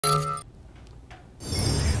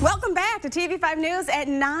Welcome back to TV5 News at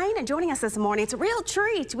 9. And joining us this morning, it's a real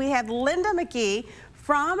treat. We have Linda McGee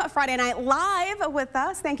from Friday Night Live with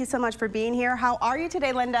us. Thank you so much for being here. How are you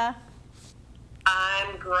today, Linda?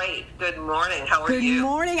 I'm great. Good morning. How are you? Good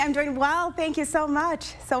morning. I'm doing well. Thank you so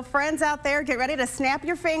much. So friends out there, get ready to snap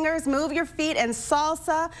your fingers, move your feet, and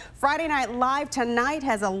salsa. Friday Night Live tonight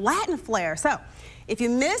has a Latin flair. So if you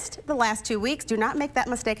missed the last 2 weeks, do not make that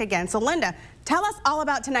mistake again. So Linda, tell us all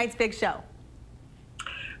about tonight's big show.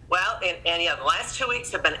 Well, and yeah, the last 2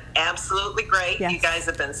 weeks have been absolutely great. Yes. You guys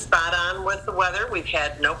have been spot on with the weather. We've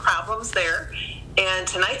had no problems there. And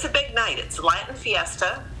tonight's a big night. It's Latin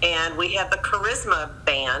Fiesta, and we have the Charisma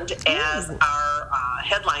Band as our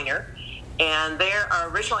headliner. And they are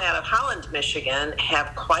originally out of Holland, Michigan,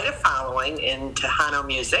 have quite a following in Tejano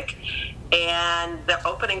music. And the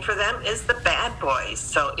opening for them is the Bad Boys.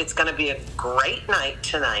 So it's going to be a great night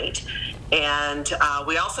tonight. And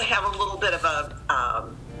we also have a little bit of a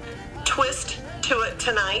twist to it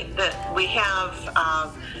tonight, that we have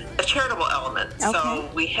a charitable element. Okay. So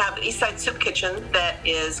we have the Eastside Soup Kitchen that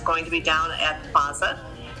is going to be down at the plaza,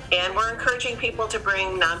 and we're encouraging people to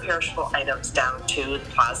bring non-perishable items down to the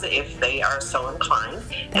plaza if they are so inclined,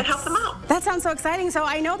 and help them out. That sounds so exciting. So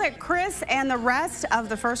I know that Chris and the rest of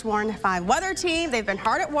the First Warn 5 weather team, they've been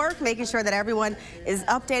hard at work making sure that everyone is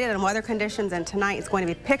updated on weather conditions, and tonight it's going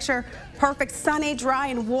to be picture perfect, sunny, dry,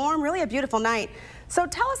 and warm. Really a beautiful night. So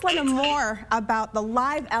tell us, Linda, more about the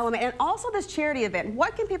live element and also this charity event.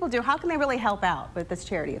 What can people do? How can they really help out with this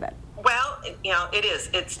charity event? Well, you know,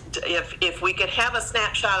 it's if we could have a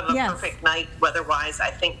snapshot of a perfect night weather-wise, I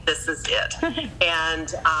think this is it. And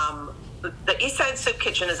the Eastside Soup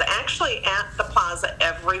Kitchen is actually at the plaza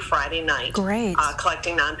every Friday night. Great.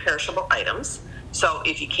 Collecting non-perishable items. So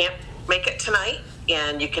if you can't make it tonight,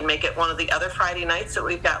 and you can make it one of the other Friday nights that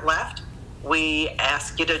we've got left, we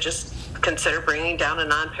ask you to just consider bringing down a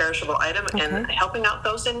non-perishable item and helping out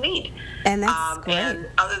those in need. And that's great. And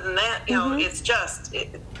other than that, you know, it's just,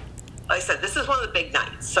 like I said, this is one of the big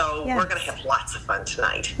nights, so we're going to have lots of fun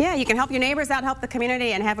tonight. Yeah, you can help your neighbors out, help the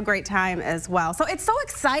community, and have a great time as well. So it's so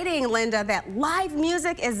exciting, Linda, that live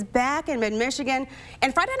music is back in mid-Michigan,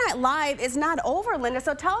 and Friday Night Live is not over, Linda.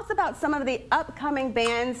 So tell us about some of the upcoming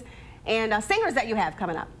bands and singers that you have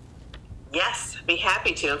coming up. Yes, be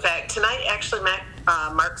happy to. In fact, tonight actually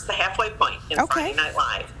marks the halfway point in Friday Night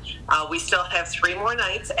Live. We still have 3 more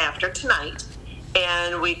nights after tonight,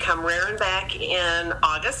 and we come rearing back in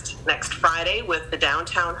August, next Friday, with the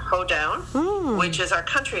Downtown Hoedown, which is our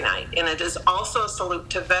country night, and it is also a salute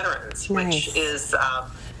to veterans, which is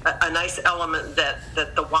a nice element that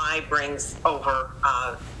the Y brings over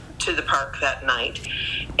to the park that night.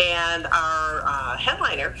 And our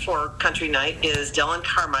headliner for country night is Dylan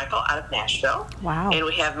Carmichael out of Nashville. Wow. And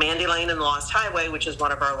we have Mandy Lane and the Lost Highway, which is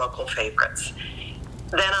one of our local favorites.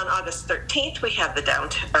 Then on August 13th, we have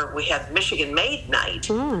we have Michigan Made Night.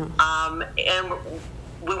 And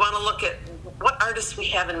we want to look at what artists we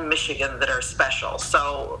have in Michigan that are special.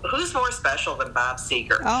 So who's more special than Bob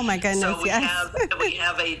Seger? Oh my goodness, so we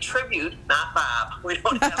have a tribute, not Bob. We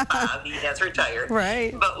don't have Bob, he has retired.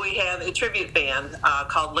 Right. But we have a tribute band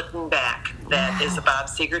called Looking Back that is a Bob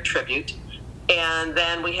Seger tribute. And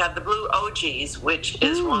then we have the Blue OGs, which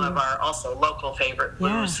is one of our also local favorite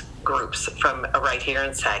blues groups from right here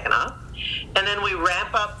in Saginaw. And then we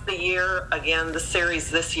wrap up the year, again, the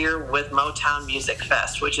series this year with Motown Music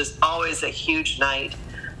Fest, which is always a huge night.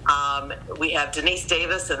 We have Denise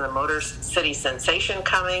Davis and the Motor City Sensation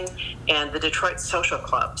coming, and the Detroit Social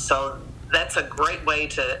Club. So that's a great way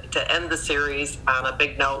to end the series on a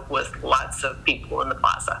big note with lots of people in the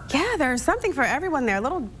plaza. Yeah, there's something for everyone there, a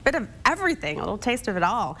little bit of everything, a little taste of it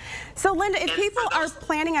all. So Linda, if people are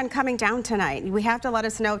planning on coming down tonight, we have to let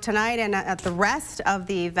us know tonight and at the rest of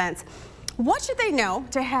the events, what should they know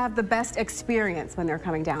to have the best experience when they're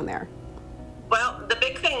coming down there? Well, the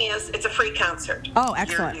big thing is it's a free concert. Oh,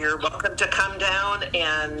 excellent. You're welcome to come down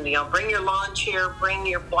and, bring your lawn chair, bring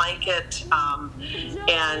your blanket,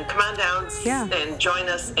 and come on down and join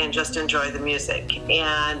us and just enjoy the music.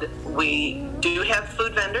 And we do have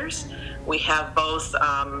food vendors. We have both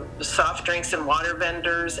soft drinks and water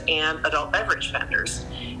vendors and adult beverage vendors.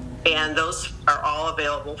 And those are all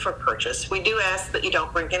available for purchase. We do ask that you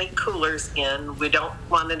don't bring any coolers in. We don't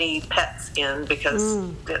want any pets in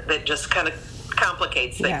because that just kind of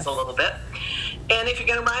complicates things a little bit. And if you're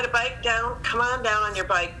going to ride a bike down, come on down on your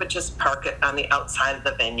bike, but just park it on the outside of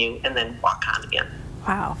the venue and then walk on in.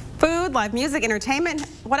 Wow. Food, live music, entertainment.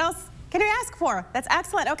 What else can you ask for? That's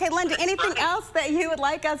excellent. Okay, Linda, anything else that you would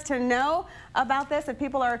like us to know about this if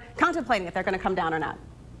people are contemplating if they're going to come down or not?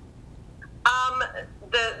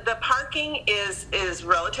 The parking is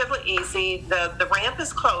relatively easy. The ramp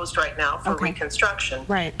is closed right now for reconstruction.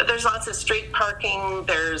 Right. But there's lots of street parking.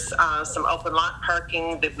 There's some open lot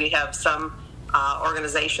parking. That we have some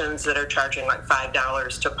organizations that are charging like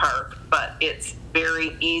 $5 to park, but it's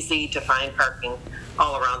very easy to find parking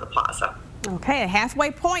all around the plaza. Okay, a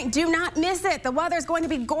halfway point. Do not miss it. The weather's going to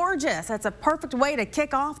be gorgeous. That's a perfect way to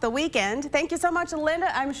kick off the weekend. Thank you so much, Linda.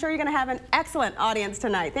 I'm sure you're going to have an excellent audience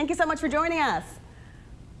tonight. Thank you so much for joining us.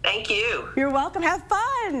 Thank you. You're welcome. Have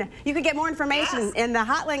fun. You can get more information in the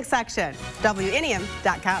hot link section,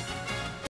 WNEM.com.